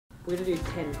We're gonna do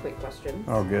 10 quick questions.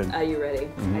 Oh, good. Are you ready?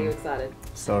 Mm-hmm. Are you excited?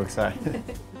 So excited.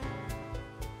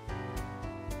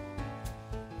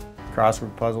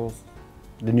 Crossword puzzles.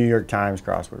 The New York Times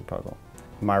crossword puzzle.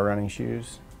 My running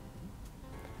shoes.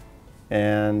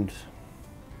 And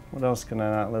what else can I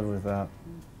not live without?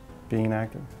 Being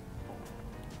active.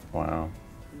 Wow.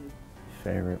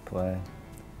 Favorite play.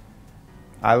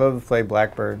 I love the play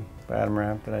Blackbird by Adam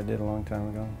Rapp that I did a long time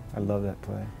ago. I love that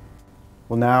play.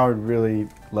 Well, now I'd really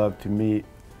love to meet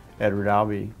Edward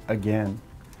Albee again.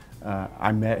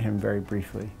 I met him very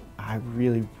briefly. I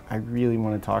really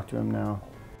want to talk to him now.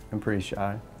 I'm pretty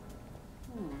shy.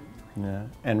 Yeah,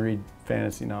 and read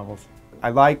fantasy novels. I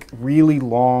like really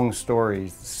long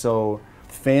stories, so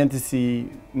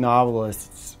fantasy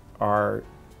novelists are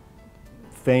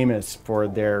famous for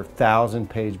their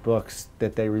 1,000-page books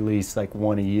that they release like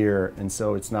one a year, and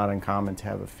so it's not uncommon to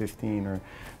have a 15 or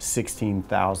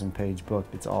 16,000-page book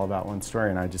that's all about one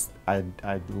story, and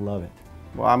I love it.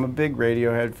 Well, I'm a big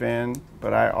Radiohead fan,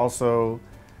 but I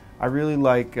really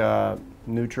like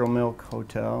Neutral Milk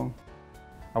Hotel.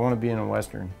 I want to be in a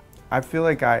Western. I feel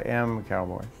like I am a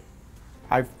cowboy.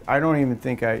 I don't even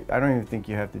think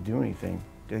you have to do anything.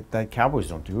 Cowboys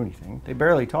don't do anything. They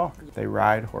barely talk. They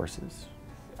ride horses.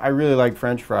 I really like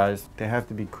French fries. They have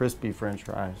to be crispy French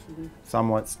fries,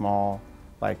 somewhat small.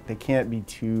 Like, they can't be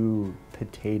too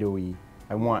potato-y.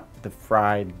 I want the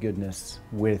fried goodness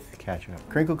with ketchup.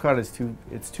 Crinkle cut is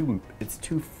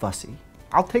too fussy.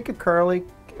 I'll take a curly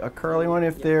one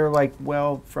if they're like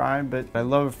well fried, but I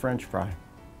love a French fry.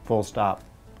 Full stop.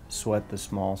 Sweat the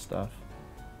small stuff.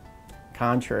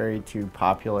 Contrary to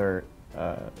popular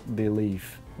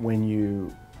belief, when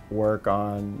you work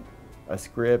on a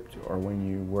script or when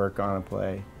you work on a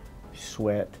play,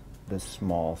 sweat the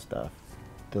small stuff.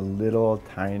 The little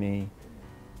tiny,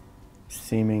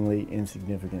 seemingly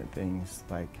insignificant things,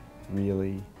 like,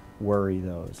 really worry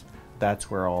those.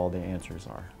 That's where all the answers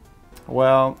are.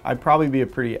 Well, I'd probably be a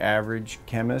pretty average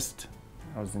chemist.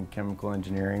 I was in chemical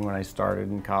engineering when I started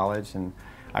in college, and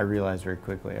I realized very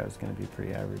quickly I was going to be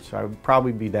pretty average, so I would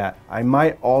probably be that. I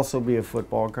might also be a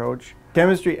football coach.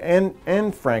 Chemistry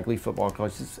and frankly football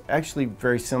coach is actually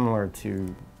very similar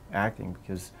to acting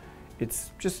because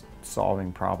it's just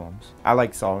solving problems. I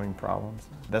like solving problems.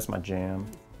 That's my jam.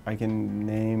 I can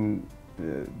name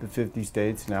the 50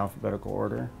 states in alphabetical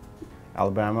order.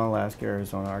 Alabama, Alaska,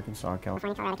 Arizona, Arkansas,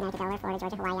 California, Colorado, Connecticut, Delaware, Florida,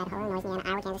 Georgia, Hawaii, Idaho, Illinois, Indiana,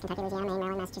 Iowa, Kansas, Kentucky, Louisiana, Maine,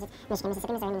 Maryland, Massachusetts, Michigan,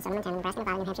 Mississippi, Missouri, Minnesota, Montana, Nebraska,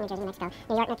 Nevada, New Hampshire, New Jersey, New Mexico,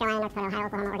 New York, North Carolina, North Dakota, Ohio,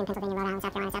 Oklahoma, Oregon, Pennsylvania, Rhode Island,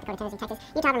 South Carolina, South Dakota, Tennessee, Texas,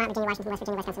 Utah, Vermont, Virginia, Washington, West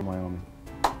Virginia, Wisconsin, Wyoming.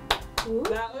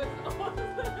 That was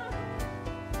awesome.